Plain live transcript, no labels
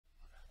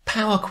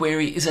Power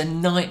Query is a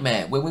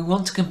nightmare when we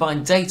want to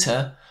combine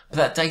data, but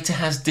that data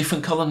has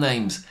different column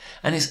names.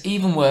 And it's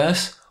even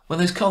worse when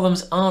those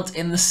columns aren't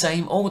in the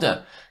same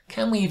order.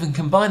 Can we even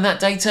combine that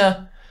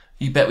data?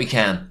 You bet we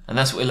can. And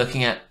that's what we're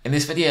looking at in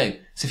this video.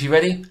 So if you're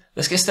ready,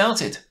 let's get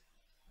started.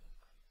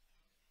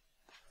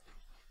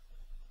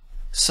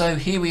 So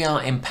here we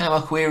are in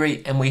Power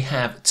Query and we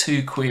have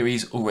two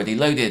queries already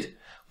loaded.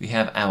 We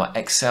have our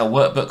Excel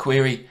workbook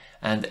query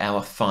and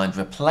our find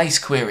replace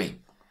query.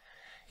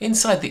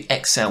 Inside the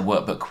Excel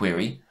workbook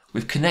query,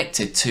 we've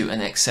connected to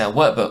an Excel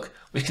workbook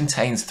which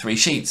contains 3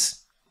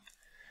 sheets.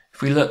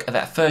 If we look at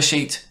that first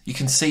sheet, you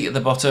can see at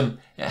the bottom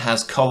it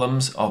has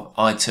columns of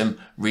item,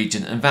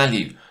 region and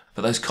value,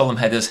 but those column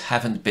headers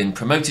haven't been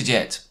promoted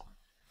yet.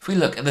 If we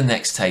look at the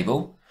next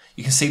table,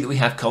 you can see that we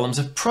have columns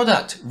of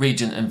product,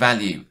 region and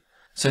value.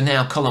 So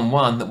now column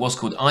 1 that was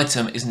called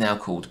item is now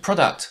called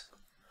product.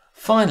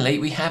 Finally,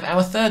 we have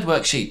our third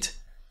worksheet.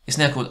 It's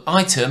now called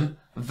item,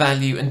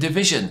 value and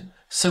division.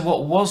 So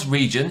what was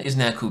region is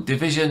now called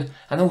division,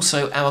 and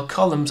also our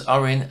columns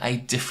are in a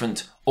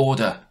different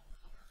order.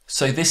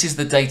 So this is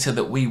the data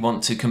that we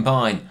want to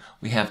combine.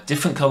 We have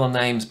different column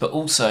names, but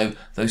also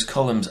those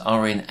columns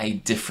are in a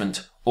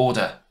different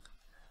order.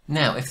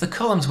 Now, if the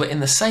columns were in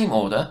the same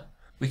order,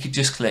 we could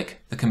just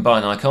click the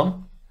combine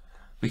icon.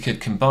 We could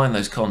combine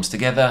those columns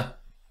together,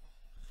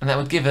 and that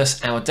would give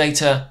us our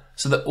data,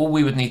 so that all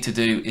we would need to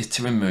do is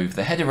to remove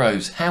the header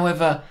rows.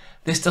 However,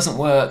 this doesn't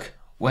work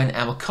when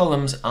our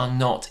columns are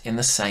not in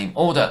the same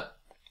order.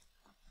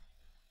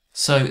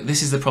 So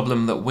this is the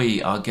problem that we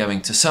are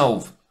going to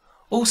solve.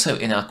 Also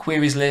in our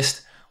queries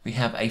list, we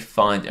have a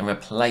find and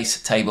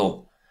replace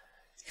table.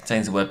 It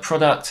contains the word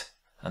product,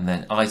 and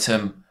then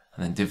item,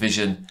 and then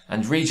division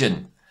and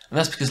region. And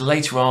that's because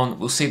later on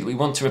we'll see that we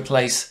want to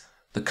replace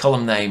the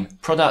column name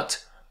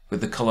product with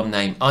the column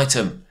name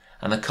item,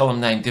 and the column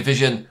name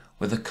division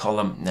with the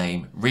column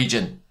name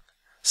region.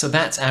 So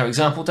that's our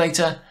example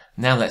data.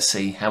 Now let's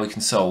see how we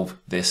can solve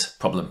this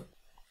problem.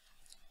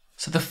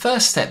 So the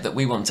first step that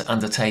we want to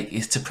undertake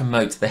is to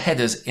promote the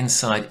headers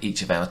inside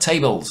each of our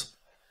tables.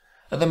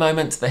 At the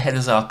moment, the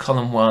headers are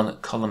column 1,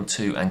 column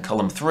 2 and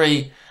column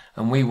 3,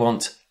 and we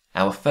want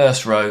our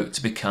first row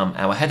to become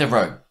our header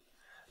row.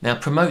 Now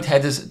promote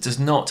headers does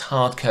not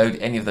hard code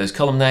any of those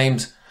column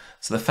names,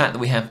 so the fact that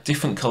we have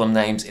different column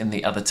names in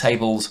the other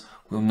tables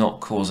will not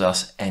cause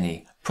us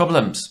any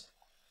problems.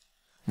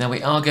 Now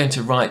we are going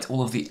to write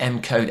all of the M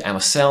code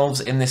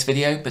ourselves in this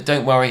video, but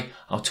don't worry,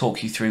 I'll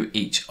talk you through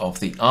each of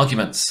the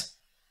arguments.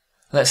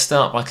 Let's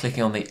start by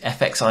clicking on the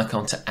FX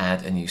icon to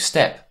add a new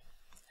step.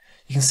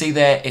 You can see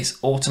there it's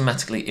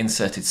automatically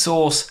inserted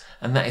source,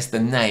 and that is the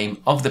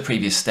name of the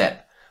previous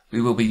step.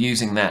 We will be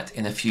using that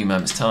in a few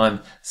moments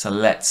time, so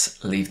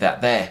let's leave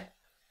that there.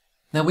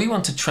 Now we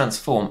want to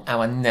transform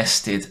our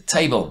nested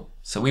table.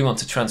 So we want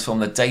to transform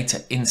the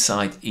data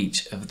inside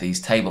each of these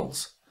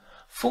tables.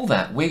 For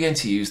that, we're going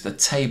to use the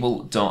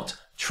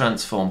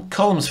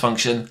table.transformColumns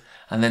function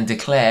and then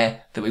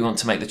declare that we want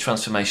to make the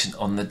transformation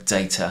on the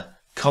data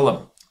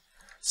column.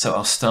 So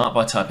I'll start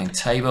by typing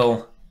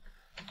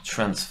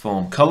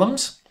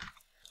table.transformColumns.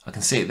 I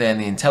can see it there in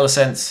the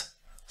IntelliSense,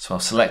 so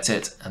I'll select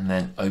it and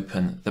then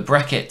open the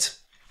bracket.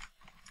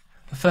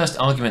 The first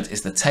argument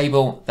is the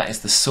table, that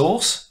is the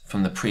source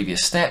from the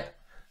previous step.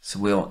 So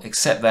we'll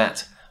accept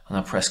that and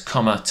I'll press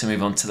comma to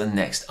move on to the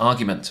next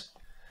argument.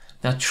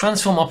 Now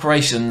transform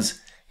operations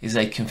is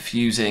a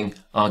confusing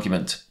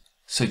argument,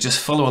 so just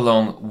follow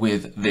along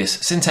with this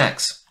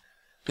syntax.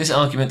 This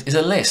argument is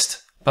a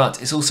list, but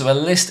it's also a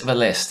list of a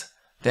list.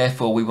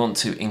 Therefore we want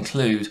to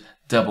include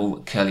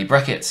double curly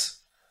brackets.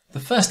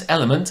 The first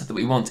element that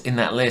we want in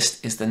that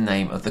list is the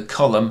name of the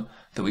column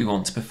that we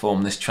want to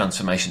perform this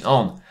transformation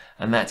on,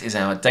 and that is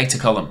our data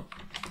column.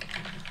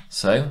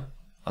 So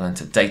I'll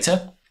enter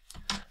data.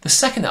 The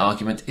second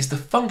argument is the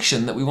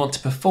function that we want to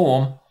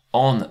perform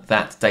on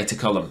that data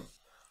column.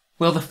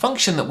 Well, the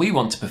function that we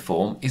want to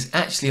perform is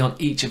actually on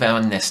each of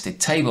our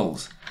nested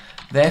tables.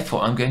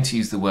 Therefore, I'm going to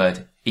use the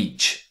word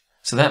each.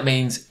 So that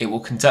means it will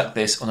conduct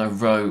this on a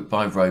row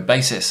by row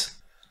basis.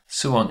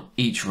 So on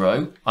each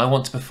row, I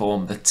want to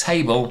perform the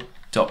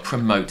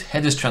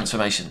table.promoteHeaders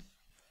transformation.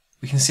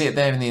 We can see it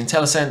there in the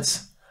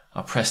IntelliSense.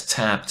 I'll press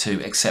tab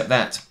to accept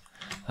that.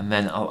 And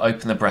then I'll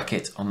open the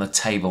bracket on the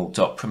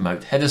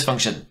table.promoteHeaders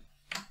function.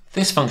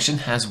 This function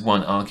has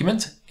one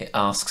argument. It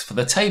asks for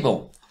the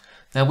table.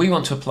 Now we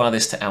want to apply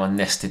this to our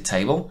nested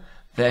table,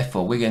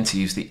 therefore we're going to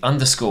use the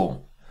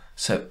underscore.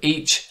 So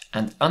each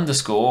and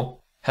underscore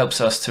helps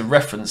us to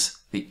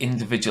reference the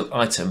individual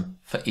item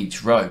for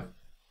each row.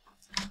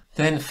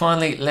 Then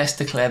finally, let's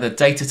declare the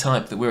data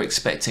type that we're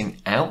expecting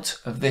out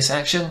of this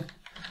action,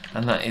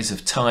 and that is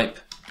of type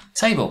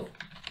table.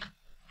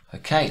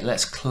 Okay,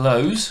 let's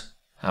close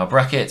our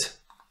bracket,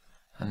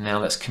 and now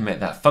let's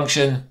commit that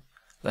function.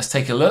 Let's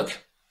take a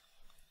look.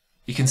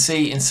 You can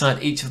see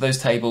inside each of those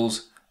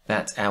tables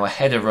that our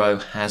header row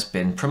has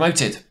been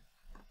promoted.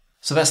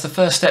 So that's the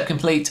first step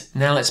complete.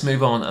 Now let's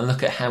move on and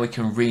look at how we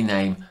can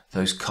rename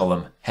those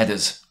column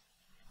headers.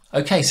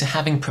 Okay, so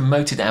having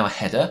promoted our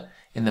header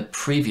in the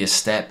previous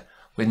step,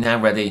 we're now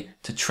ready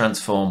to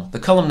transform the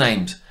column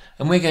names.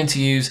 And we're going to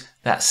use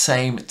that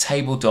same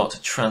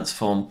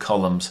table.transform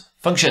columns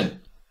function.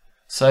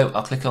 So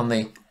I'll click on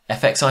the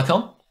FX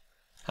icon.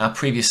 Our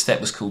previous step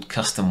was called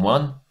custom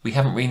 1. We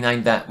haven't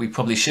renamed that, we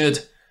probably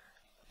should,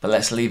 but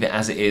let's leave it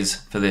as it is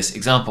for this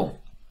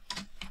example.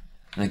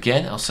 And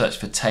again, I'll search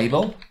for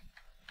table,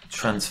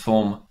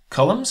 transform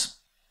columns.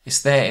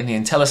 It's there in the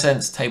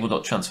IntelliSense,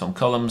 table.transform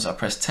columns. I'll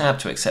press tab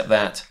to accept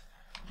that.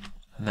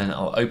 And then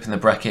I'll open the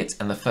bracket,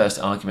 and the first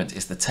argument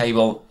is the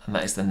table, and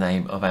that is the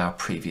name of our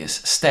previous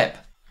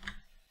step.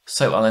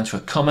 So I'll enter a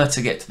comma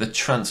to get to the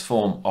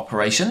transform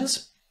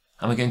operations.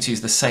 And we're going to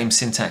use the same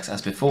syntax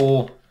as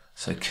before.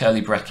 So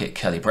curly bracket,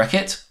 curly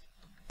bracket.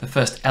 The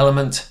first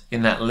element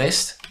in that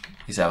list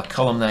is our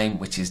column name,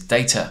 which is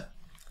data.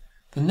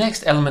 The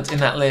next element in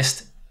that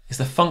list is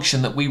the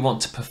function that we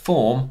want to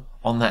perform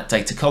on that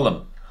data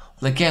column.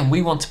 Well, again,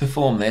 we want to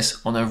perform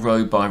this on a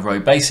row by row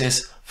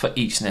basis for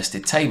each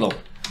nested table.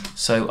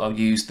 So I'll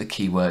use the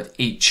keyword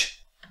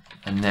each.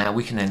 And now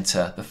we can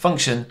enter the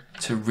function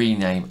to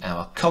rename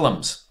our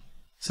columns.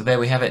 So there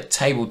we have it,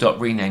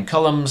 table.rename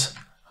columns.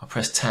 I'll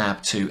press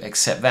tab to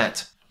accept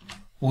that.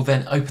 We'll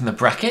then open the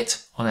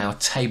bracket on our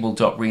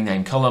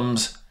table.rename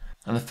columns.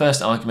 And the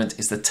first argument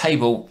is the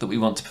table that we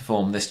want to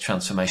perform this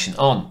transformation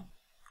on.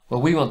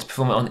 Well, we want to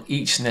perform it on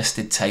each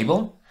nested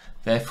table.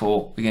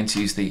 Therefore, we're going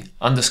to use the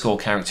underscore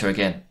character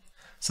again.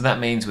 So that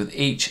means with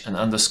each and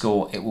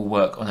underscore, it will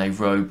work on a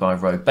row by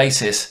row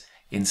basis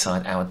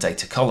inside our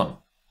data column.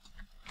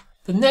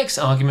 The next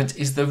argument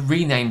is the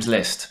renames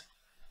list.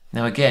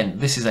 Now again,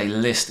 this is a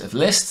list of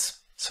lists.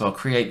 So I'll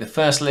create the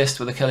first list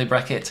with a curly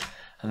bracket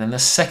and then the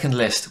second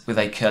list with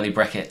a curly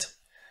bracket.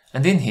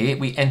 And in here,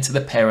 we enter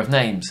the pair of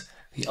names,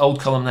 the old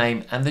column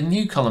name and the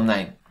new column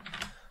name.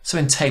 So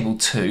in table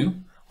 2,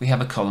 we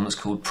have a column that's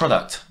called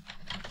product.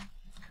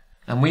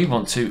 And we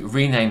want to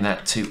rename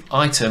that to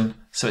item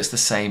so it's the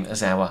same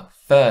as our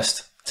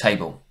first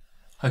table.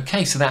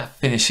 Okay, so that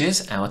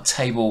finishes our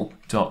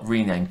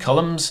table.rename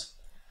columns.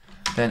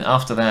 Then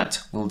after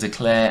that, we'll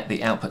declare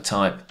the output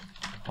type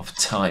of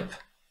type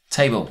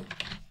table.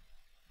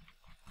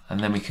 And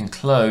then we can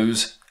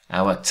close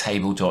our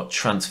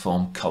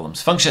table.transform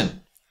columns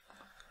function.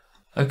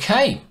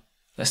 Okay,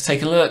 let's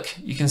take a look.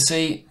 You can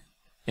see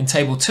in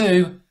table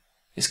 2,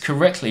 it's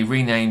correctly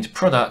renamed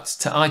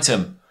product to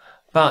item,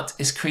 but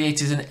it's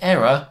created an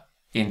error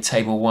in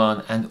table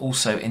 1 and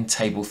also in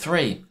table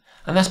 3.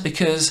 And that's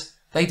because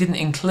they didn't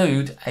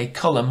include a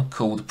column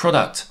called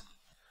product.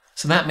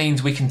 So that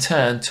means we can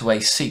turn to a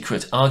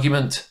secret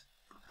argument,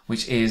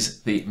 which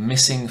is the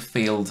missing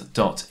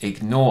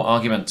field.ignore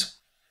argument.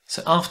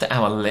 So after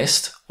our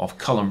list of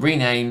column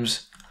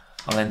renames,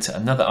 I'll enter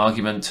another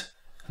argument,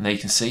 and there you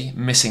can see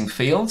missing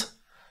field.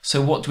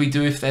 So what do we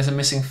do if there's a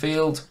missing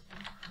field?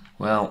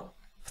 Well,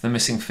 for the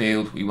missing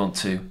field, we want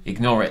to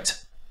ignore it.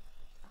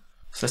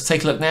 So let's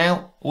take a look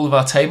now. All of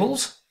our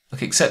tables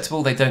look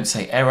acceptable. They don't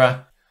say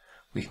error.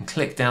 We can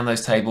click down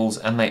those tables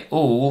and they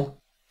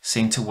all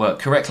seem to work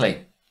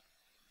correctly.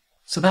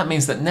 So that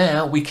means that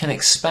now we can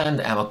expand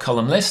our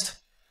column list.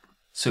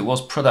 So it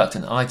was product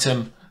and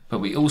item, but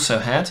we also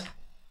had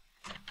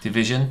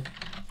division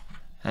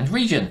and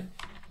region.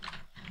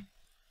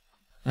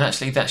 And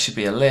actually that should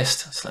be a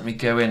list. So let me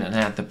go in and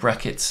add the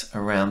brackets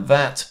around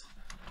that.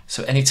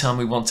 So anytime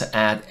we want to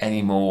add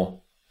any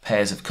more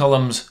pairs of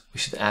columns, we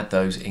should add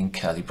those in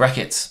curly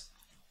brackets.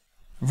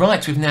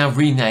 Right, we've now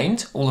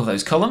renamed all of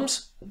those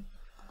columns.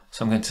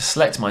 So I'm going to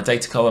select my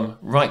data column,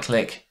 right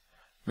click,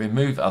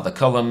 remove other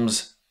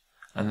columns,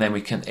 and then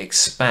we can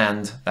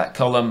expand that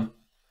column.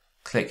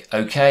 Click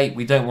OK.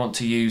 We don't want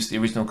to use the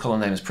original column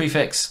name as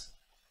prefix.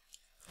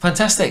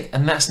 Fantastic,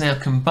 and that's now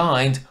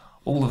combined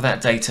all of that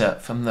data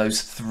from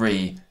those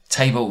 3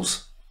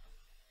 tables.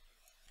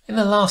 In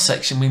the last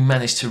section, we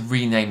managed to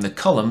rename the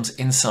columns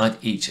inside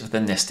each of the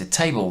nested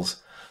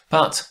tables,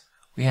 but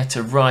we had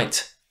to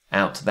write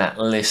out that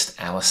list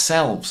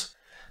ourselves.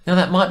 Now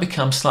that might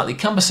become slightly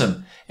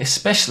cumbersome,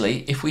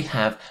 especially if we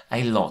have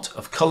a lot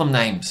of column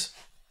names.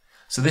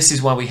 So this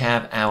is why we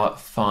have our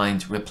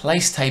find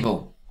replace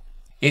table.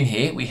 In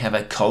here, we have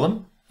a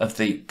column of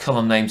the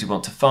column names we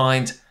want to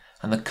find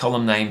and the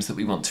column names that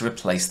we want to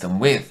replace them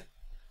with.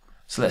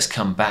 So let's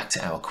come back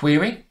to our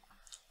query.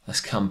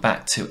 Let's come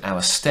back to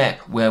our step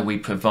where we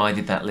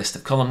provided that list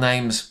of column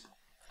names,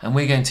 and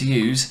we're going to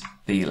use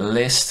the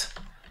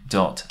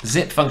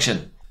list.zip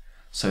function.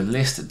 So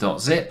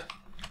list.zip,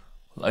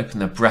 we'll open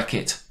the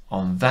bracket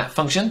on that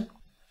function,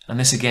 and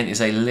this again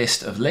is a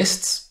list of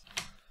lists.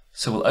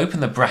 So we'll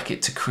open the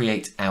bracket to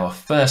create our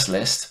first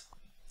list.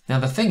 Now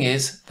the thing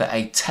is that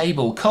a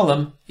table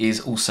column is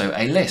also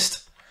a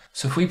list.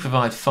 So if we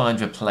provide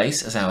find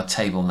replace as our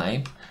table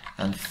name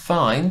and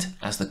find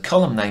as the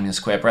column name in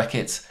square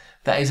brackets,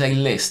 that is a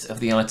list of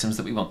the items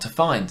that we want to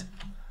find.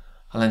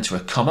 I'll enter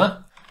a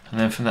comma, and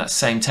then from that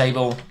same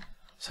table,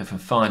 so from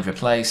find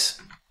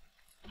replace,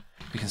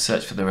 we can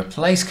search for the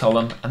replace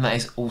column, and that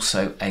is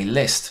also a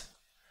list.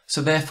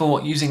 So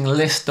therefore, using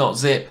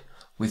list.zip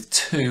with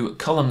 2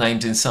 column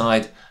names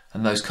inside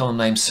and those column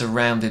names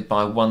surrounded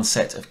by one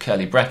set of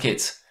curly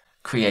brackets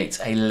create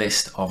a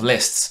list of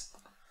lists.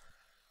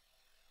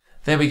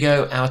 There we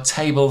go, our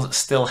tables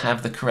still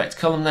have the correct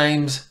column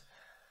names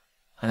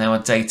and our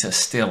data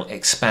still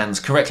expands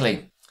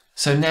correctly.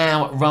 So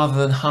now, rather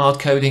than hard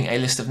coding a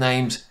list of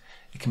names,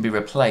 it can be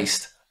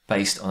replaced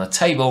based on a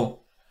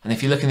table. And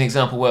if you look in the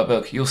example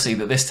workbook, you'll see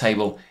that this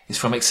table is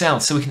from Excel,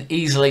 so we can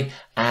easily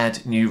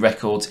add new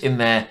records in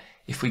there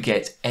if we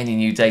get any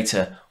new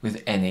data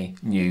with any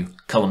new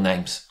column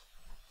names.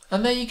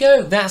 And there you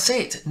go, that's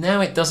it.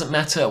 Now it doesn't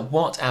matter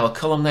what our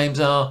column names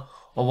are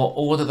or what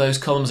order those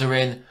columns are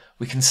in,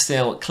 we can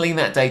still clean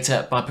that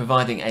data by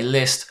providing a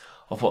list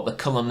of what the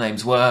column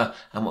names were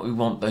and what we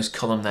want those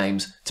column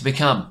names to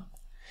become.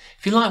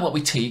 If you like what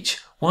we teach,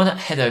 why not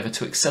head over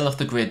to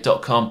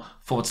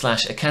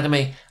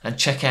exceloffthegrid.com/academy and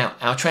check out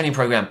our training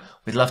program.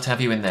 We'd love to have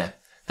you in there.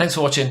 Thanks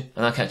for watching,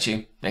 and I'll catch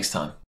you next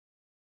time.